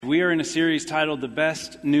we are in a series titled The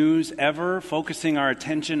Best News Ever, focusing our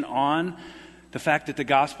attention on the fact that the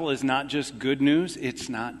gospel is not just good news, it's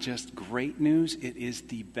not just great news, it is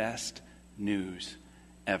the best news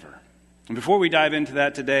ever. And before we dive into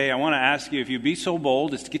that today, I want to ask you, if you'd be so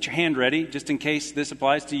bold as to get your hand ready, just in case this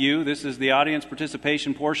applies to you. This is the audience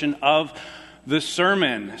participation portion of the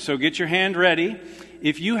sermon. So get your hand ready.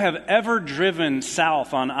 If you have ever driven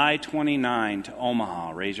south on I-29 to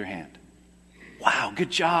Omaha, raise your hand. Wow, good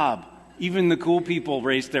job. Even the cool people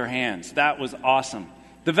raised their hands. That was awesome.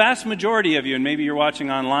 The vast majority of you, and maybe you're watching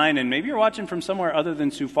online, and maybe you're watching from somewhere other than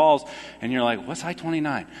Sioux Falls, and you're like, what's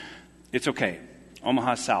I-29? It's okay.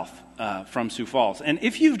 Omaha south from Sioux Falls. And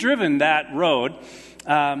if you've driven that road,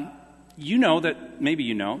 you know that, maybe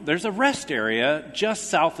you know, there's a rest area just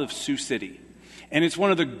south of Sioux City. And it's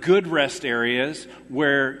one of the good rest areas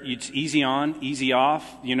where it's easy on, easy off.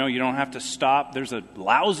 You know, you don't have to stop. There's a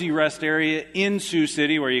lousy rest area in Sioux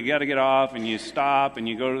City where you got to get off and you stop and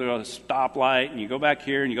you go to a stoplight and you go back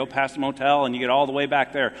here and you go past a motel and you get all the way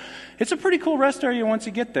back there. It's a pretty cool rest area once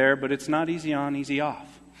you get there, but it's not easy on, easy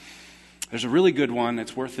off. There's a really good one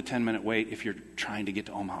that's worth the 10-minute wait if you're trying to get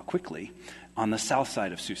to Omaha quickly on the south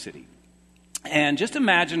side of Sioux City. And just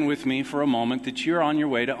imagine with me for a moment that you're on your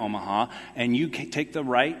way to Omaha and you take the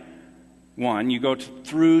right one. You go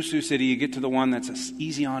through Sioux City, you get to the one that's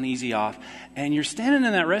easy on, easy off, and you're standing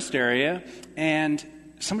in that rest area and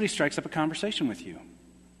somebody strikes up a conversation with you.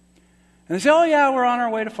 And they say, oh yeah, we're on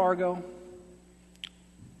our way to Fargo.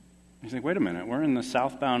 You think, wait a minute, we're in the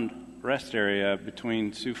southbound rest area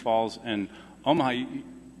between Sioux Falls and Omaha.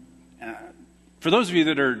 For those of you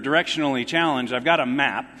that are directionally challenged, I've got a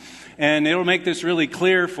map. And it'll make this really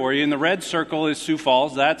clear for you. And the red circle is Sioux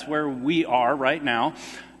Falls. That's where we are right now.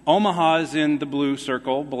 Omaha is in the blue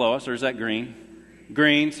circle below us. Or is that green?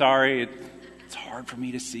 Green, sorry. It's hard for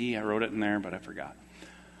me to see. I wrote it in there, but I forgot.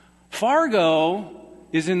 Fargo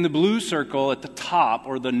is in the blue circle at the top,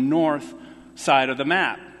 or the north side of the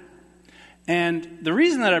map. And the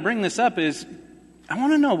reason that I bring this up is I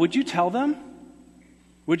want to know, would you tell them?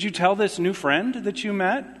 Would you tell this new friend that you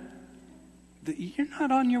met that you're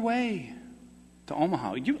not on your way to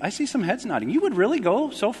Omaha? I see some heads nodding. You would really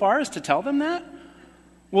go so far as to tell them that?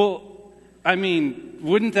 Well, I mean,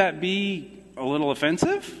 wouldn't that be a little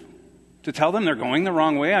offensive to tell them they're going the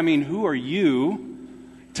wrong way? I mean, who are you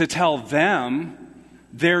to tell them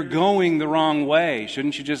they're going the wrong way?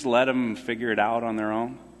 Shouldn't you just let them figure it out on their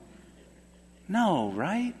own? No,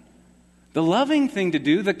 right? The loving thing to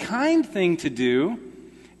do, the kind thing to do,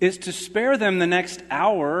 is to spare them the next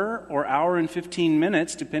hour or hour and 15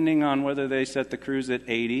 minutes, depending on whether they set the cruise at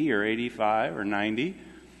 80 or 85 or 90.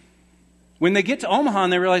 When they get to Omaha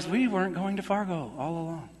and they realize, we weren't going to Fargo all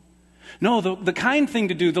along. No, the kind thing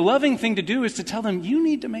to do, the loving thing to do is to tell them, you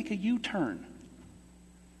need to make a U-turn.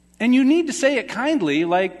 And you need to say it kindly,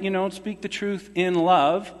 like, speak the truth in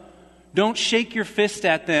love. Don't shake your fist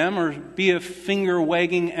at them or be a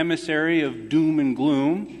finger-wagging emissary of doom and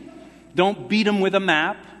gloom. Don't beat them with a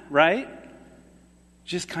map. Right?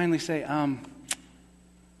 Just kindly say,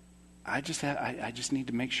 I just need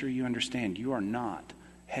to make sure you understand you are not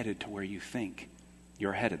headed to where you think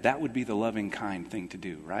you're headed. That would be the loving, kind thing to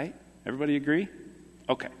do, right? Everybody agree?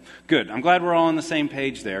 Okay, good. I'm glad we're all on the same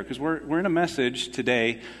page there, because we're in a message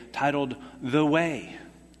today titled The Way.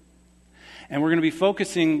 And we're going to be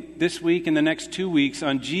focusing this week and the next 2 weeks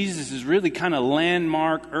on Jesus' really kind of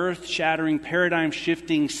landmark, earth-shattering,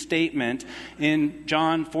 paradigm-shifting statement in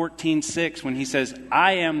John 14:6 when he says,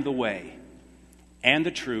 I am the way and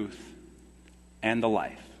the truth and the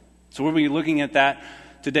life. So we'll be looking at that.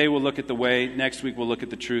 Today we'll look at the way. Next week we'll look at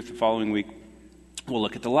the truth. The following week we'll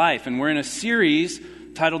look at the life. And we're in a series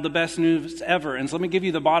titled The Best News Ever. And so let me give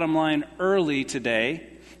you the bottom line early today.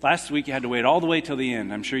 Last week you had to wait all the way till the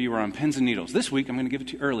end. I'm sure you were on pins and needles. This week I'm going to give it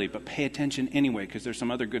to you early, but pay attention anyway because there's some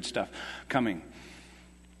other good stuff coming.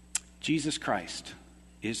 Jesus Christ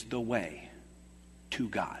is the way to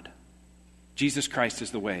God. Jesus Christ is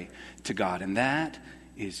the way to God, and that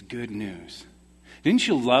is good news. Didn't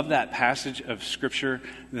you love that passage of Scripture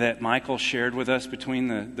that Michael shared with us between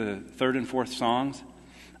the third and fourth songs?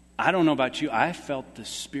 I don't know about you, I felt the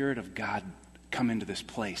Spirit of God come into this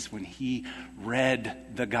place when he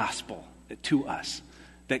read the gospel to us.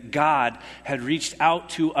 That God had reached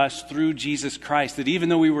out to us through Jesus Christ. That even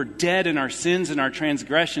though we were dead in our sins and our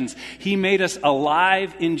transgressions, he made us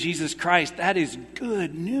alive in Jesus Christ. That is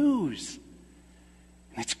good news.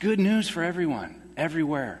 And it's good news for everyone,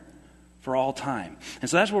 everywhere, for all time. And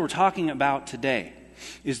so that's what we're talking about today,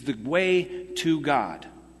 is the way to God.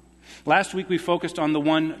 Last week we focused on the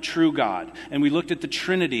one true God, and we looked at the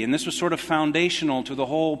Trinity, and this was sort of foundational to the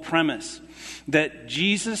whole premise that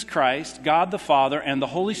Jesus Christ, God the Father, and the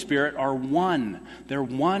Holy Spirit are one. They're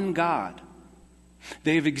one God.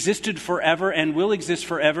 They have existed forever and will exist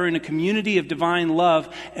forever in a community of divine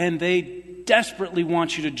love, and they desperately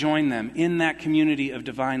want you to join them in that community of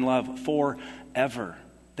divine love forever.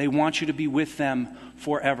 They want you to be with them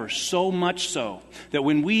forever. So much so that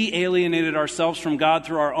when we alienated ourselves from God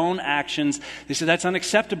through our own actions, they said, that's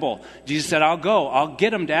unacceptable. Jesus said, I'll go. I'll get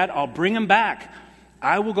them, Dad. I'll bring them back.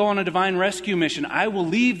 I will go on a divine rescue mission. I will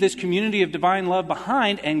leave this community of divine love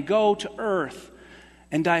behind and go to earth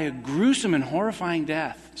and die a gruesome and horrifying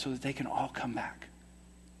death so that they can all come back.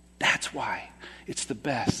 That's why it's the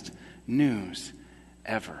best news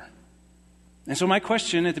ever. And so my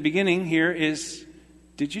question at the beginning here is,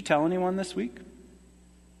 did you tell anyone this week?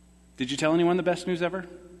 Did you tell anyone the best news ever?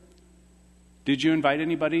 Did you invite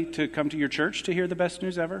anybody to come to your church to hear the best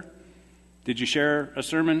news ever? Did you share a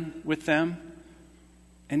sermon with them?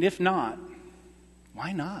 And if not,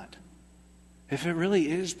 why not? If it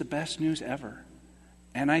really is the best news ever,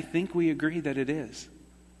 and I think we agree that it is,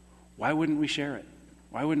 why wouldn't we share it?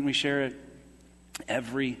 Why wouldn't we share it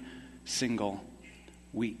every single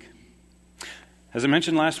week? As I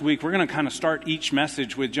mentioned last week, we're going to kind of start each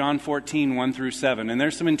message with John 14, 1 through 7. And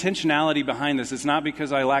there's some intentionality behind this. It's not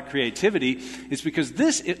because I lack creativity. It's because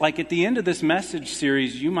like at the end of this message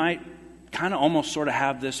series, you might kind of almost sort of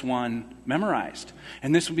have this one memorized.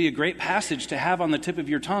 And this would be a great passage to have on the tip of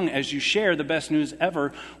your tongue as you share the best news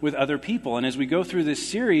ever with other people. And as we go through this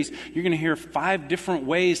series, you're going to hear 5 different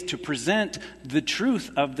ways to present the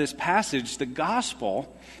truth of this passage, the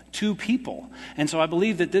gospel, to people. And so I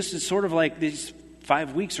believe that this is sort of like these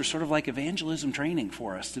 5 weeks are sort of like evangelism training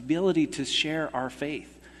for us, the ability to share our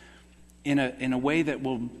faith in a way that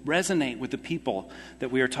will resonate with the people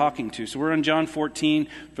that we are talking to. So we're on John 14.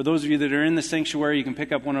 For those of you that are in the sanctuary, you can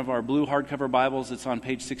pick up one of our blue hardcover Bibles. It's on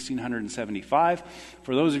page 1675.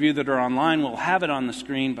 For those of you that are online, we'll have it on the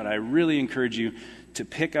screen, but I really encourage you to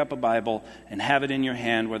pick up a Bible and have it in your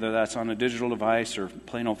hand, whether that's on a digital device or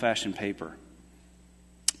plain old-fashioned paper.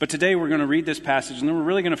 But today we're going to read this passage, and then we're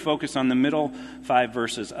really going to focus on the middle 5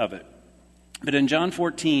 verses of it. But in John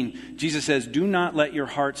 14, Jesus says, "Do not let your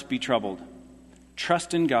hearts be troubled.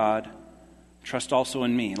 Trust in God. Trust also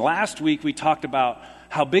in me." Last week we talked about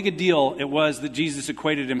how big a deal it was that Jesus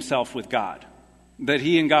equated himself with God, that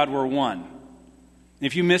he and God were one.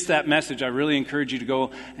 If you missed that message, I really encourage you to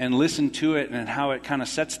go and listen to it and how it kind of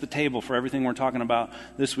sets the table for everything we're talking about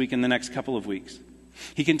this week and the next couple of weeks.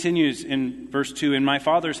 He continues in verse 2, "In my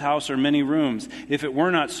Father's house are many rooms. If it were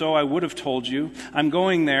not so, I would have told you. I'm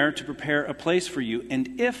going there to prepare a place for you.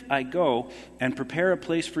 And if I go and prepare a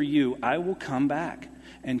place for you, I will come back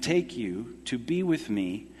and take you to be with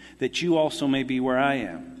me, that you also may be where I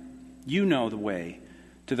am. You know the way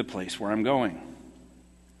to the place where I'm going."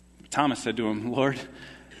 Thomas said to him, "Lord,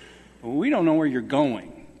 we don't know where you're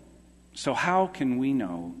going, so how can we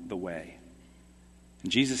know the way?"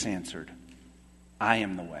 And Jesus answered, "I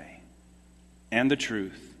am the way, and the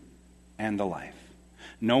truth, and the life.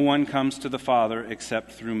 No one comes to the Father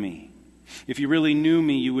except through me. If you really knew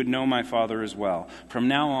me, you would know my Father as well. From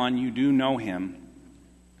now on, you do know him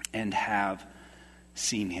and have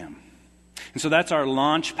seen him." And so that's our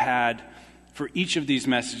launch pad for each of these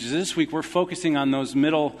messages. This week, we're focusing on those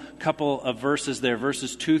middle couple of verses there,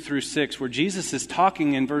 verses 2 through 6, where Jesus is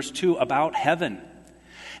talking in verse 2 about heaven.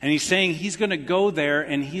 And he's saying he's going to go there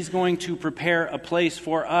and he's going to prepare a place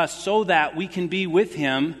for us so that we can be with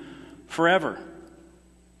him forever.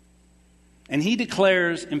 And he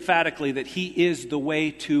declares emphatically that he is the way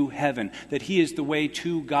to heaven, that he is the way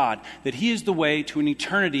to God, that he is the way to an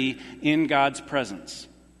eternity in God's presence.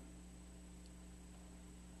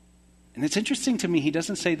 And it's interesting to me, he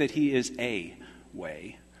doesn't say that he is a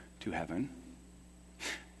way to heaven,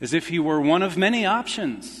 as if he were one of many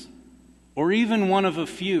options, or even one of a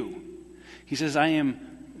few. He says, "I am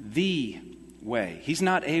the way." He's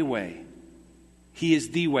not a way. He is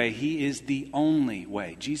the way. He is the only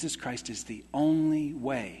way. Jesus Christ is the only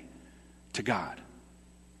way to God.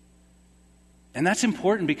 And that's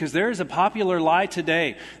important because there is a popular lie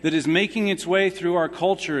today that is making its way through our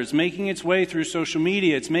culture. It's making its way through social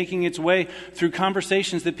media. It's making its way through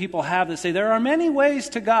conversations that people have that say there are many ways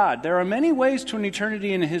to God. There are many ways to an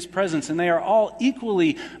eternity in his presence, and they are all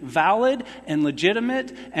equally valid and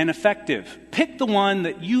legitimate and effective. Pick the one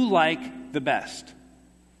that you like the best.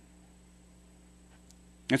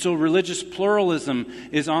 And so religious pluralism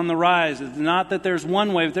is on the rise. It's not that there's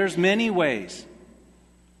one way, but there's many ways.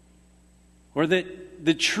 Or that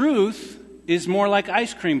the truth is more like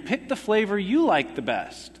ice cream. Pick the flavor you like the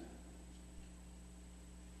best.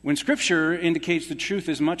 When Scripture indicates the truth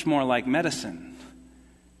is much more like medicine.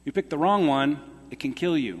 You pick the wrong one, it can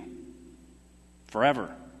kill you forever.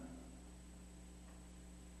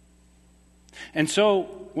 And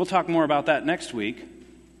so, we'll talk more about that next week.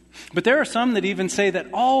 But there are some that even say that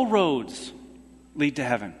all roads lead to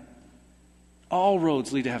heaven. All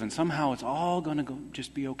roads lead to heaven. Somehow it's all going to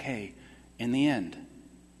just be okay in the end.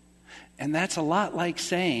 And that's a lot like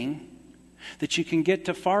saying that you can get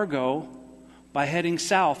to Fargo by heading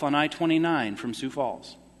south on I-29 from Sioux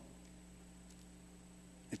Falls.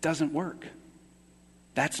 It doesn't work.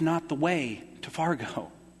 That's not the way to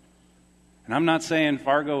Fargo. And I'm not saying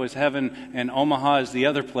Fargo is heaven and Omaha is the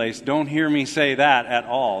other place. Don't hear me say that at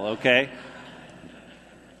all, okay?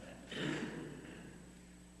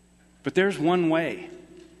 But there's one way.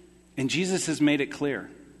 And Jesus has made it clear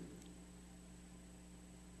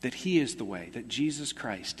that He is the way, that Jesus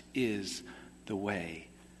Christ is the way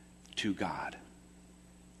to God.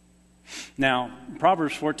 Now,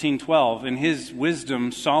 Proverbs 14:12, in his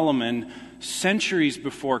wisdom, Solomon, centuries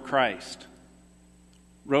before Christ,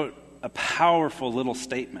 wrote a powerful little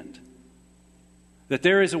statement that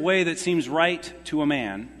there is a way that seems right to a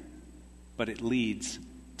man, but it leads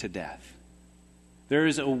to death. There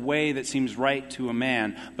is a way that seems right to a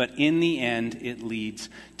man, but in the end, it leads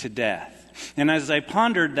to death. And as I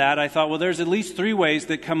pondered that, I thought, well, there's at least three ways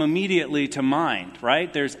that come immediately to mind,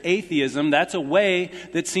 right? There's atheism. That's a way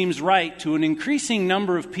that seems right to an increasing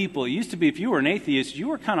number of people. It used to be if you were an atheist, you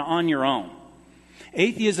were kind of on your own.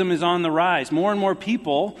 Atheism is on the rise. More and more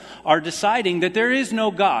people are deciding that there is no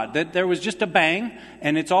God, that there was just a bang,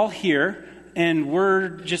 and it's all here, and we're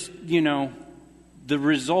just, the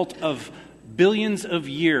result of billions of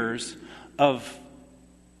years of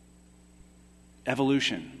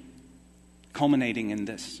evolution, culminating in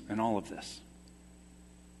this and all of this.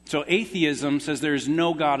 So atheism says there is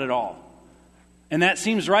no God at all. And that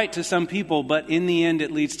seems right to some people, but in the end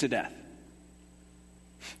it leads to death.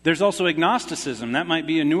 There's also agnosticism. That might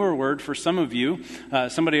be a newer word for some of you.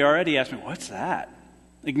 Somebody already asked me, what's that?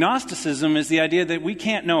 Agnosticism is the idea that we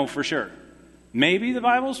can't know for sure. Maybe the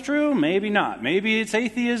Bible's true, maybe not. Maybe it's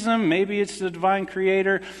atheism, maybe it's the divine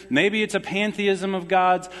creator, maybe it's a pantheism of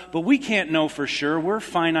gods, but we can't know for sure. We're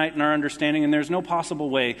finite in our understanding, and there's no possible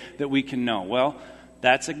way that we can know. Well,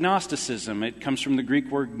 that's agnosticism. It comes from the Greek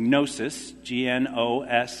word gnosis,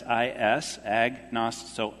 G-N-O-S-I-S,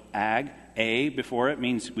 agnost, so A before it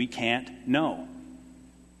means we can't know.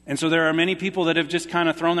 And so there are many people that have just kind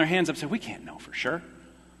of thrown their hands up and said, we can't know for sure.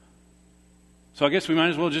 So I guess we might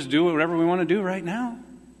as well just do whatever we want to do right now.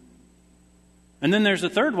 And then there's a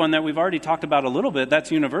third one that we've already talked about a little bit. That's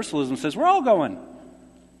universalism. Says we're all going.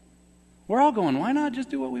 We're all going. Why not just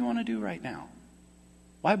do what we want to do right now?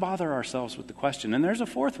 Why bother ourselves with the question? And there's a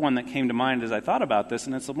fourth one that came to mind as I thought about this,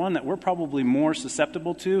 and it's the one that we're probably more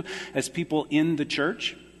susceptible to as people in the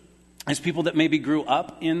church, as people that maybe grew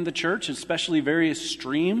up in the church, especially various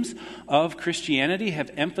streams of Christianity have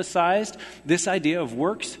emphasized this idea of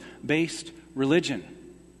works-based religion.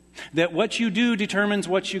 That what you do determines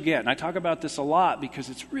what you get. And I talk about this a lot because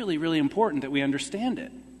it's really, really important that we understand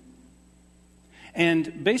it.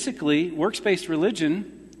 And basically, works-based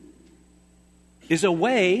religion is a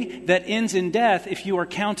way that ends in death if you are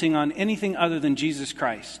counting on anything other than Jesus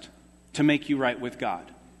Christ to make you right with God.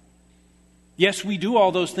 Yes, we do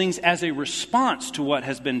all those things as a response to what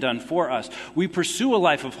has been done for us. We pursue a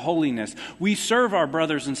life of holiness. We serve our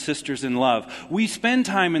brothers and sisters in love. We spend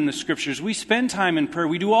time in the Scriptures. We spend time in prayer.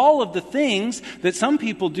 We do all of the things that some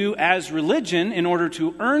people do as religion in order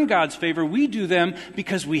to earn God's favor. We do them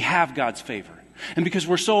because we have God's favor. And because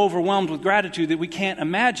we're so overwhelmed with gratitude that we can't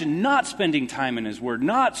imagine not spending time in His Word,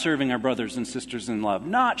 not serving our brothers and sisters in love,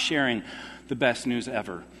 not sharing the best news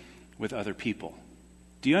ever with other people.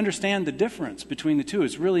 Do you understand the difference between the two?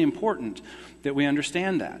 It's really important that we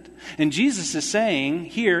understand that. And Jesus is saying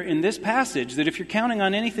here in this passage that if you're counting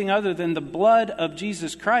on anything other than the blood of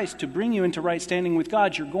Jesus Christ to bring you into right standing with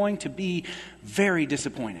God, you're going to be very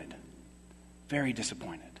disappointed. Very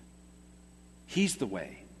disappointed. He's the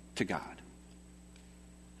way to God.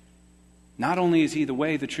 Not only is He the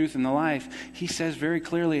way, the truth, and the life, He says very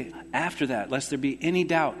clearly after that, lest there be any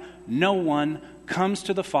doubt, no one comes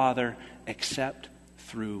to the Father except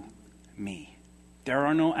through me. There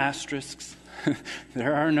are no asterisks.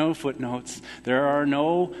 There are no footnotes. There are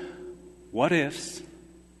no what ifs.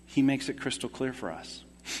 He makes it crystal clear for us.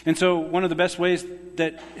 And so one of the best ways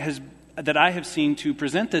that I have seen to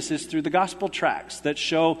present this is through the gospel tracts that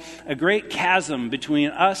show a great chasm between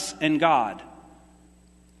us and God.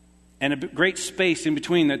 And a great space in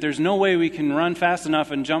between, that there's no way we can run fast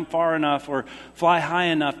enough and jump far enough or fly high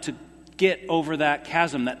enough to get over that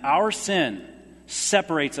chasm, that our sin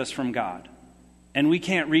separates us from God. And we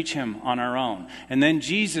can't reach him on our own. And then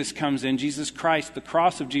Jesus comes in, Jesus Christ, the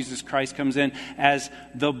cross of Jesus Christ comes in as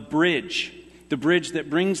the bridge that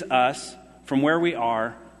brings us from where we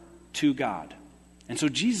are to God. And so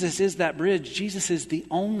Jesus is that bridge. Jesus is the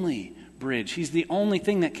only bridge. He's the only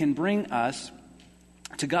thing that can bring us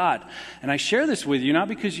to God. And I share this with you not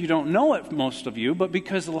because you don't know it, most of you, but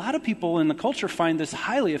because a lot of people in the culture find this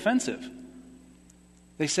highly offensive.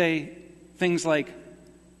 They say things like,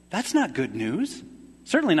 that's not good news.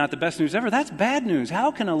 Certainly not the best news ever. That's bad news.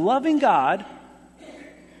 How can a loving God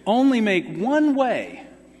only make one way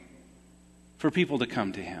for people to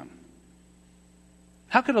come to him?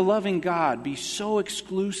 How could a loving God be so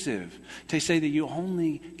exclusive to say that you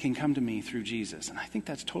only can come to me through Jesus? And I think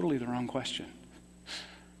that's totally the wrong question.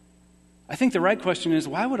 I think the right question is,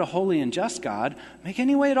 why would a holy and just God make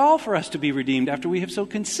any way at all for us to be redeemed after we have so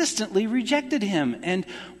consistently rejected him and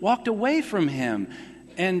walked away from him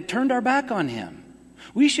and turned our back on him?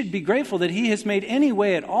 We should be grateful that he has made any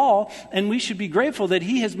way at all, and we should be grateful that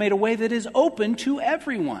he has made a way that is open to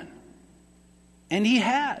everyone. And he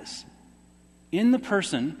has, in the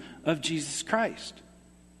person of Jesus Christ.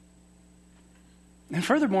 And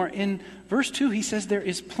furthermore, in verse 2, he says there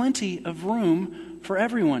is plenty of room for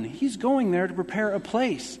everyone. He's going there to prepare a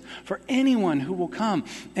place for anyone who will come.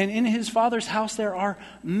 And in his Father's house there are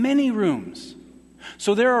many rooms.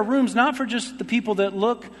 So there are rooms not for just the people that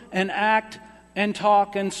look and act and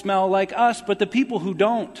talk and smell like us, but the people who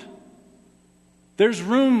don't. There's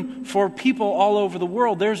room for people all over the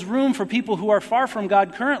world. There's room for people who are far from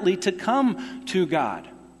God currently to come to God.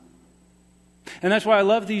 And that's why I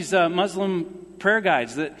love these Muslim prayer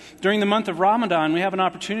guides, that during the month of Ramadan, we have an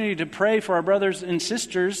opportunity to pray for our brothers and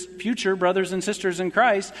sisters, future brothers and sisters in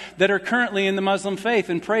Christ, that are currently in the Muslim faith,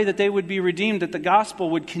 and pray that they would be redeemed, that the gospel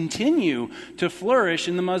would continue to flourish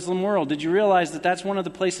in the Muslim world. Did you realize that that's one of the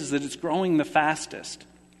places that it's growing the fastest?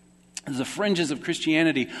 As the fringes of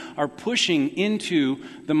Christianity are pushing into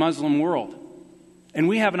the Muslim world. And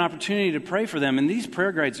we have an opportunity to pray for them. And these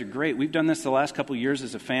prayer guides are great. We've done this the last couple of years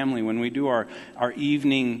as a family. When we do our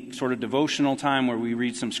evening sort of devotional time where we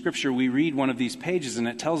read some scripture, we read one of these pages and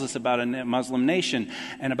it tells us about a Muslim nation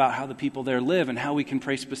and about how the people there live and how we can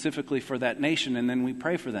pray specifically for that nation, and then we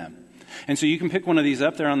pray for them. And so you can pick one of these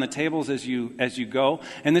up there on the tables as you go.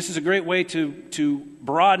 And this is a great way to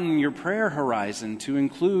broaden your prayer horizon to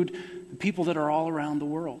include the people that are all around the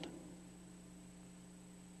world.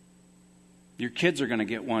 Your kids are going to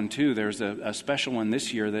get one too. There's a special one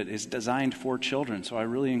this year that is designed for children. So I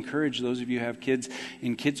really encourage those of you who have kids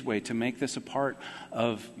in Kids Way to make this a part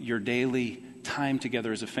of your daily time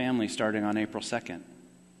together as a family starting on April 2nd.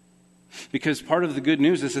 Because part of the good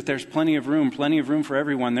news is that there's plenty of room for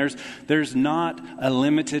everyone. There's not a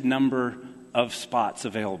limited number of spots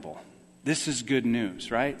available. This is good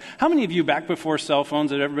news, right? How many of you back before cell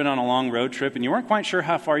phones had ever been on a long road trip and you weren't quite sure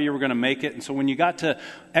how far you were going to make it, and so when you got to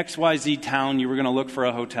XYZ town, you were going to look for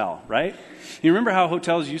a hotel, right? You remember how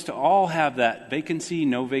hotels used to all have that vacancy,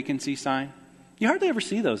 no vacancy sign? You hardly ever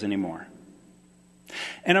see those anymore.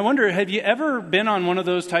 And I wonder, have you ever been on one of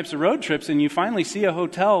those types of road trips and you finally see a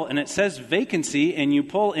hotel and it says vacancy, and you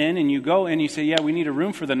pull in and you go in and you say, yeah, we need a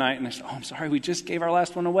room for the night. And they say, oh, I'm sorry, we just gave our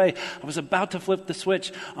last one away. I was about to flip the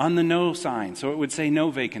switch on the no sign, so it would say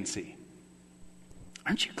no vacancy.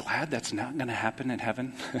 Aren't you glad that's not going to happen in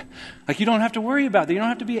heaven? Like, you don't have to worry about that. You don't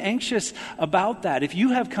have to be anxious about that. If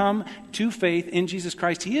you have come to faith in Jesus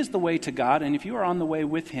Christ, he is the way to God. And if you are on the way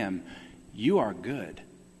with him, you are good.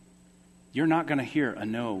 You're not going to hear a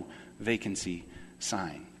no vacancy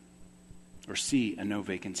sign or see a no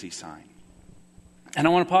vacancy sign. And I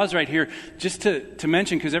want to pause right here just to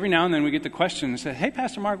mention, because every now and then we get the question and say, hey,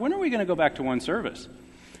 Pastor Mark, when are we going to go back to one service?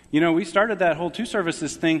 You know, we started that whole 2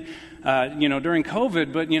 services thing, during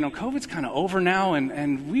COVID, but, COVID's kind of over now,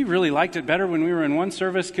 and we really liked it better when we were in one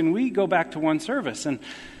service. Can we go back to one service? And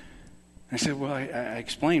I said, well, I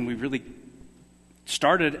explained, we really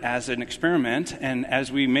started as an experiment, and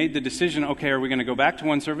as we made the decision, okay, are we going to go back to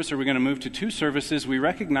one service or are we going to move to 2 services, we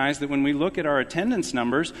recognize that when we look at our attendance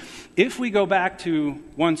numbers, if we go back to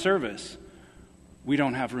one service, we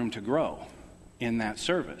don't have room to grow in that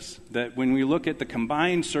service. That when we look at the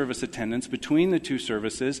combined service attendance between the 2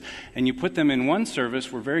 services and you put them in one service,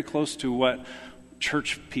 we're very close to what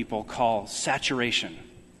church people call saturation,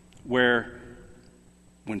 where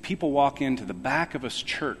when people walk into the back of a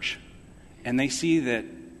church and they see that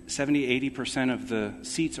 70-80% of the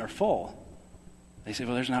seats are full, they say,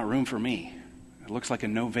 well, there's not room for me. It looks like a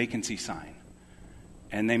no vacancy sign.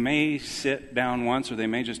 And they may sit down once, or they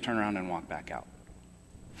may just turn around and walk back out.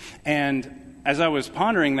 And as I was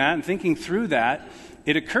pondering that and thinking through that,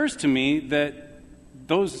 it occurs to me that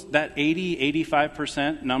that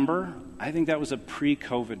 85% number, I think that was a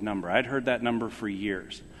pre-COVID number. I'd heard that number for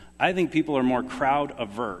years. I think people are more crowd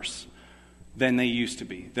averse than they used to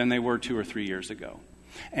be, than they were 2 or 3 years ago.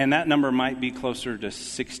 And that number might be closer to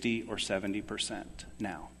 60 or 70%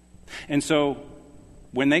 now. And so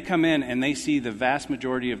when they come in and they see the vast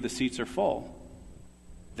majority of the seats are full,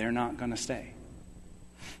 they're not going to stay.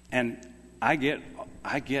 And I get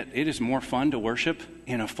it is more fun to worship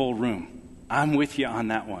in a full room. I'm with you on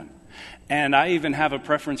that one. And I even have a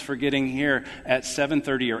preference for getting here at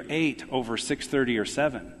 7:30 or 8 over 6:30 or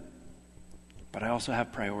 7. But I also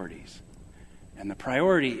have priorities. And the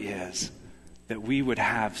priority is that we would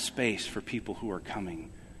have space for people who are coming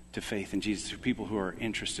to faith in Jesus, for people who are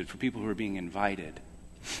interested, for people who are being invited.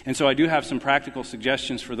 And so I do have some practical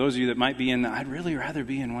suggestions for those of you that might be in I'd really rather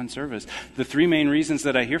be in one service. The 3 main reasons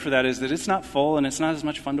that I hear for that is that it's not full and it's not as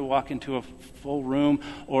much fun to walk into a full room,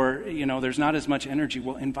 or, there's not as much energy.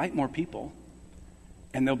 Well, invite more people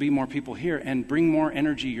and there'll be more people here, and bring more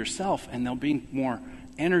energy yourself and there'll be more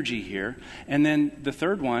energy here. And then the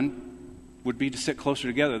third one would be to sit closer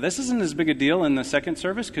together. This isn't as big a deal in the second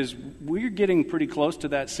service because we're getting pretty close to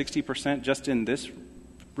that 60% just in this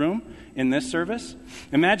room, in this service.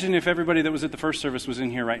 Imagine if everybody that was at the first service was in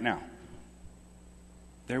here right now.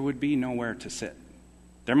 There would be nowhere to sit.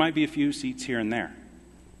 There might be a few seats here and there.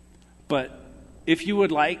 But if you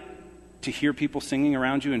would like to hear people singing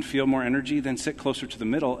around you and feel more energy, then sit closer to the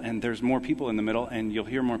middle, and there's more people in the middle, and you'll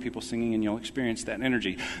hear more people singing, and you'll experience that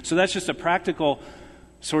energy. So that's just a practical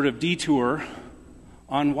sort of detour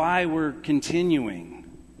on why we're continuing,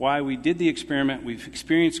 why we did the experiment. We've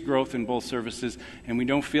experienced growth in both services, and we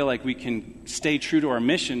don't feel like we can stay true to our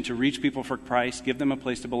mission to reach people for Christ, give them a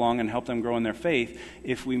place to belong, and help them grow in their faith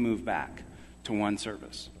if we move back to one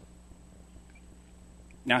service.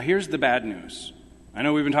 Now, here's the bad news. I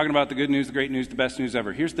know we've been talking about the good news, the great news, the best news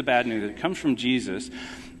ever. Here's the bad news. It comes from Jesus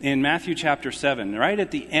in Matthew chapter 7, right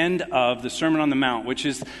at the end of the Sermon on the Mount, which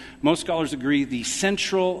is, most scholars agree, the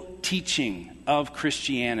central teaching of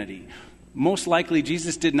Christianity. Most likely,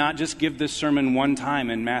 Jesus did not just give this sermon one time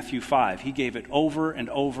in Matthew 5. He gave it over and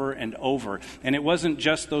over and over. And it wasn't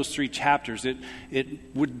just those 3 chapters.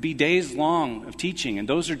 It would be days long of teaching. And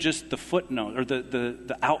those are just the footnote or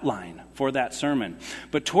the outline for that sermon.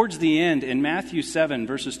 But towards the end, in Matthew 7,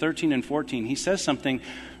 verses 13 and 14, he says something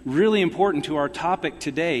really important to our topic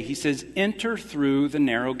today. He says, "Enter through the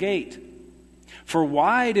narrow gate. For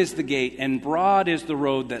wide is the gate and broad is the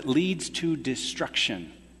road that leads to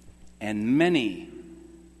destruction, and many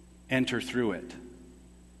enter through it.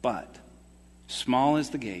 But small is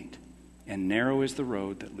the gate, and narrow is the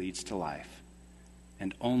road that leads to life,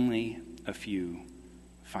 and only a few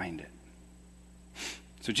find it."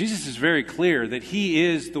 So Jesus is very clear that he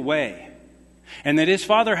is the way, and that his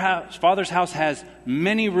Father's house has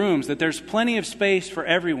many rooms, that there's plenty of space for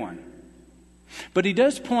everyone. But he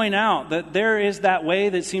does point out that there is that way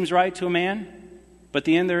that seems right to a man, but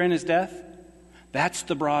the end therein is death. That's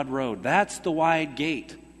the broad road. That's the wide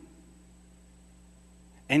gate.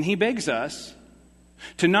 And he begs us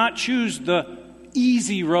to not choose the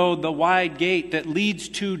easy road, the wide gate that leads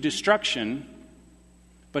to destruction,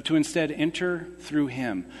 but to instead enter through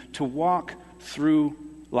him, to walk through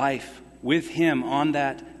life with him on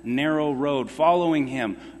that narrow road, following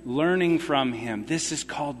him, learning from him. This is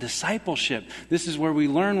called discipleship. This is where we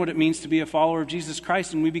learn what it means to be a follower of Jesus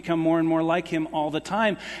Christ, and we become more and more like him all the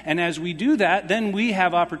time. And as we do that, then we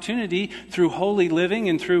have opportunity through holy living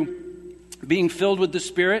and through being filled with the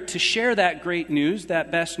Spirit to share that great news,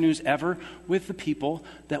 that best news ever, with the people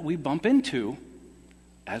that we bump into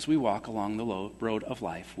as we walk along the road of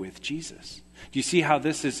life with Jesus. Do you see how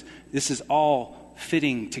this is all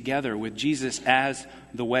fitting together with Jesus as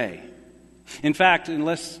the way? In fact,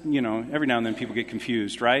 unless, every now and then people get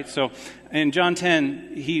confused, right? So in John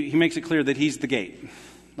 10, he makes it clear that he's the gate.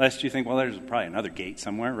 Lest you think, well, there's probably another gate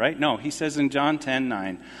somewhere, right? No, he says in John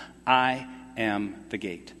 10:9, "I am the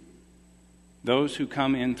gate. Those who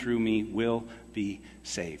come in through me will be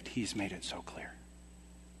saved." He's made it so clear.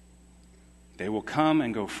 They will come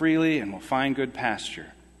and go freely and will find good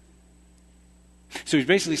pasture. So he's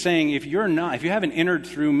basically saying, if you haven't entered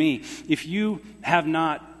through me, if you are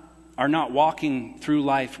not walking through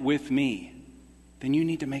life with me, then you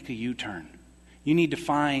need to make a U-turn. You need to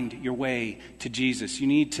find your way to Jesus. You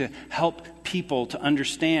need to help people to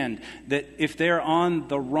understand that if they're on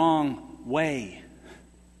the wrong way,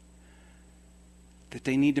 that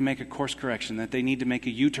they need to make a course correction, that they need to make a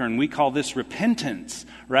U-turn. We call this repentance,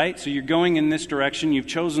 right? So you're going in this direction. You've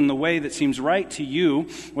chosen the way that seems right to you,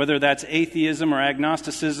 whether that's atheism or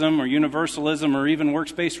agnosticism or universalism or even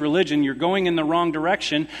works-based religion. You're going in the wrong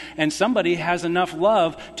direction, and somebody has enough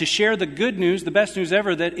love to share the good news, the best news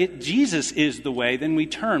ever, that Jesus is the way. Then we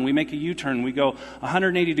turn. We make a U-turn. We go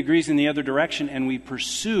 180 degrees in the other direction, and we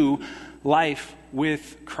pursue life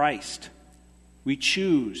with Christ. We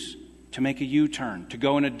choose to make a U-turn, to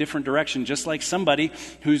go in a different direction, just like somebody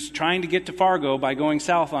who's trying to get to Fargo by going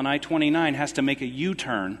south on I-29 has to make a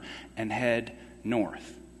U-turn and head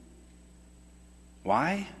north.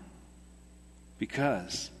 Why?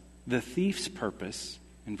 Because the thief's purpose,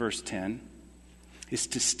 in verse 10, is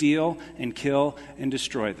to steal and kill and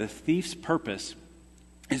destroy. The thief's purpose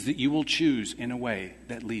is that you will choose in a way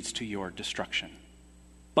that leads to your destruction.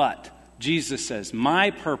 But Jesus says,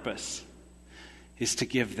 my purpose is to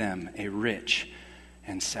give them a rich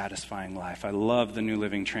and satisfying life. I love the New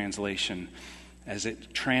Living Translation as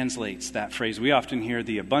it translates that phrase. We often hear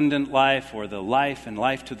the abundant life or the life and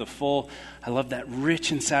life to the full. I love that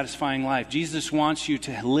rich and satisfying life. Jesus wants you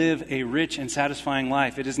to live a rich and satisfying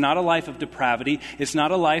life. It is not a life of depravity. It's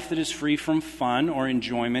not a life that is free from fun or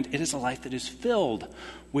enjoyment. It is a life that is filled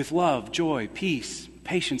with love, joy, peace,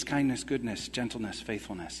 patience, kindness, goodness, gentleness,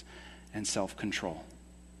 faithfulness, and self-control.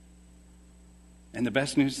 And the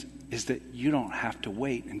best news is that you don't have to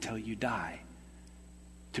wait until you die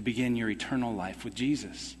to begin your eternal life with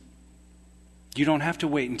Jesus. You don't have to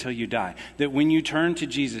wait until you die. That when you turn to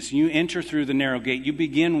Jesus, you enter through the narrow gate, you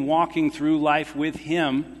begin walking through life with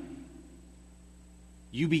Him,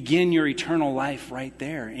 you begin your eternal life right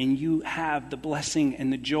there. And you have the blessing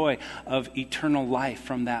and the joy of eternal life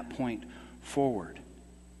from that point forward.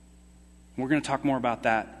 We're going to talk more about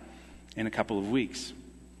that in a couple of weeks.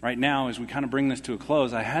 Right now, as we kind of bring this to a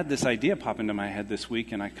close, I had this idea pop into my head this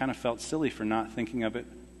week, and I kind of felt silly for not thinking of it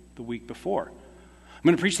the week before. I'm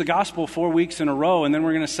going to preach the gospel 4 weeks in a row, and then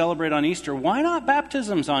we're going to celebrate on Easter. Why not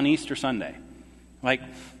baptisms on Easter Sunday? I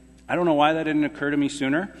don't know why that didn't occur to me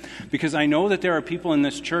sooner, because I know that there are people in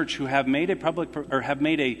this church who have made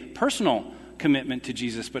a personal commitment to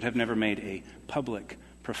Jesus, but have never made a public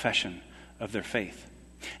profession of their faith.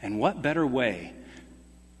 And what better way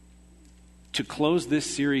to close this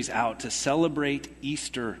series out, to celebrate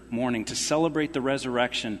Easter morning, to celebrate the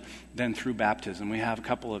resurrection, than through baptism. We have a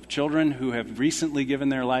couple of children who have recently given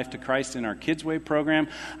their life to Christ in our Kids Way program.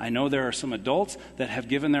 I know there are some adults that have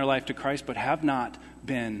given their life to Christ but have not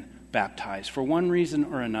been baptized for one reason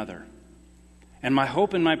or another. And my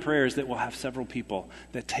hope and my prayer is that we'll have several people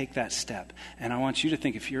that take that step. And I want you to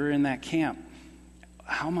think, if you're in that camp,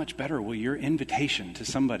 how much better will your invitation to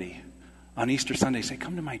somebody on Easter Sunday say,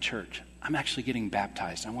 come to my church. I'm actually getting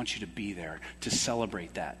baptized. I want you to be there to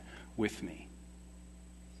celebrate that with me.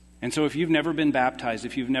 And so if you've never been baptized,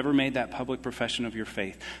 if you've never made that public profession of your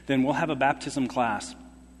faith, then we'll have a baptism class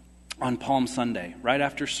on Palm Sunday. Right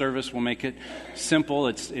after service, we'll make it simple.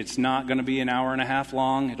 It's not going to be an hour and a half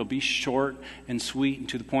long. It'll be short and sweet and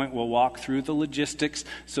to the point. We'll walk through the logistics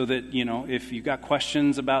so that, if you've got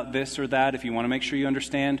questions about this or that, if you want to make sure you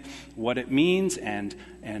understand what it means and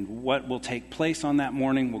what will take place on that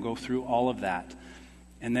morning, we'll go through all of that.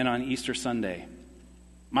 And then on Easter Sunday,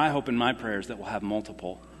 my hope and my prayer is that we'll have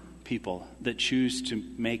multiple people that choose to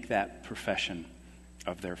make that profession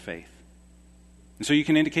of their faith. And so you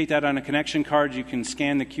can indicate that on a connection card. You can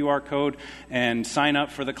scan the QR code and sign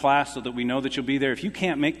up for the class so that we know that you'll be there. If you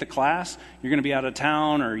can't make the class, you're going to be out of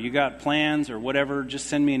town or you got plans or whatever, just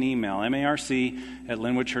send me an email,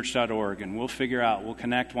 marc@linwoodchurch.org, and we'll figure out. We'll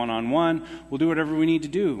connect one-on-one. We'll do whatever we need to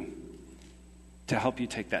do to help you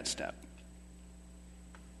take that step.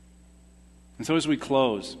 And so as we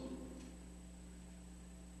close,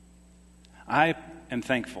 I am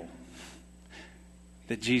thankful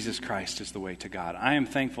that Jesus Christ is the way to God. I am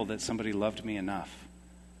thankful that somebody loved me enough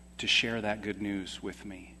to share that good news with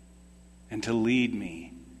me and to lead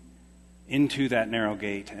me into that narrow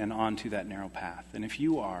gate and onto that narrow path. And if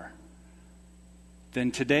you are,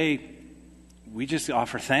 then today we just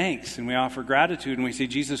offer thanks and we offer gratitude and we say,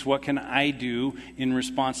 Jesus, what can I do in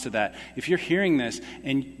response to that? If you're hearing this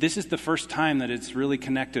and this is the first time that it's really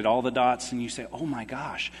connected all the dots and you say, oh my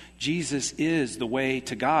gosh, Jesus is the way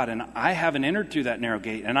to God and I haven't entered through that narrow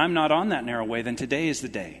gate and I'm not on that narrow way, then today is the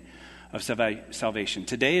day of salvation.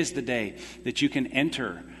 Today is the day that you can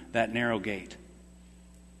enter that narrow gate.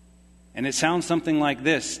 And it sounds something like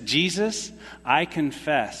this: Jesus, I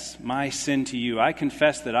confess my sin to you. I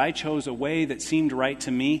confess that I chose a way that seemed right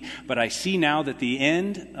to me, but I see now that the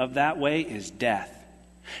end of that way is death.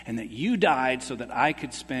 And that you died so that I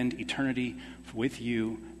could spend eternity with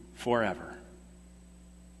you forever.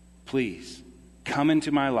 Please, come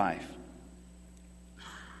into my life.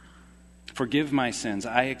 Forgive my sins.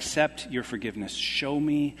 I accept your forgiveness. Show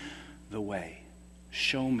me the way.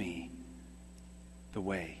 Show me the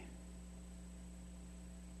way.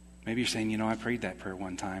 Maybe you're saying, I prayed that prayer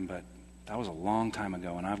one time, but that was a long time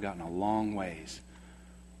ago, and I've gotten a long ways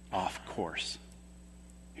off course.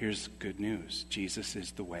 Here's good news. Jesus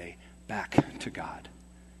is the way back to God.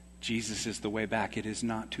 Jesus is the way back. It is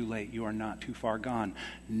not too late. You are not too far gone.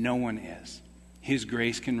 No one is. His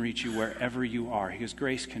grace can reach you wherever you are. His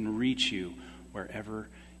grace can reach you wherever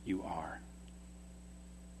you are.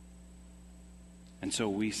 And so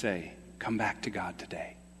we say, come back to God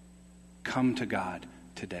today. Come to God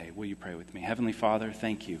today. Will you pray with me? Heavenly Father,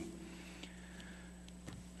 thank you.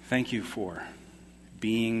 Thank you for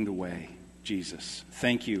being the way, Jesus.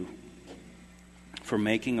 Thank you for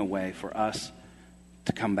making a way for us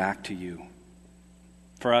to come back to you,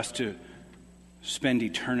 for us to spend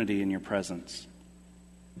eternity in your presence.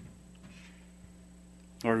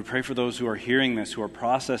 Lord, we pray for those who are hearing this, who are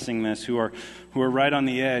processing this, who are right on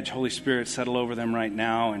the edge. Holy Spirit, settle over them right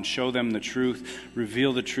now and show them the truth.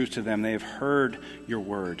 Reveal the truth to them. They have heard your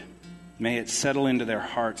word. May it settle into their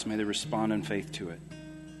hearts. May they respond in faith to it.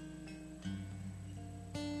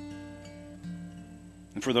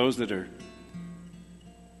 And for those that are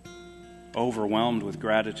overwhelmed with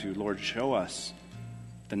gratitude, Lord, show us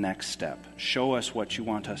the next step. Show us what you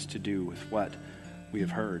want us to do with what we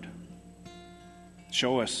have heard.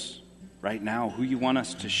 Show us right now who you want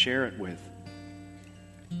us to share it with.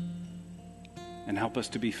 And help us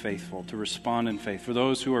to be faithful, to respond in faith. For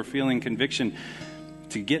those who are feeling conviction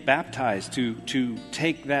to get baptized, to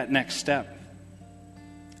take that next step,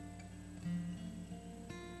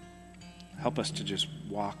 help us to just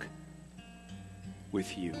walk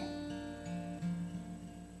with you.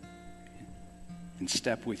 In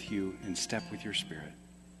step with you, in step with your Spirit.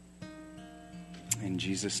 In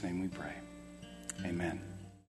Jesus' name we pray. Amen.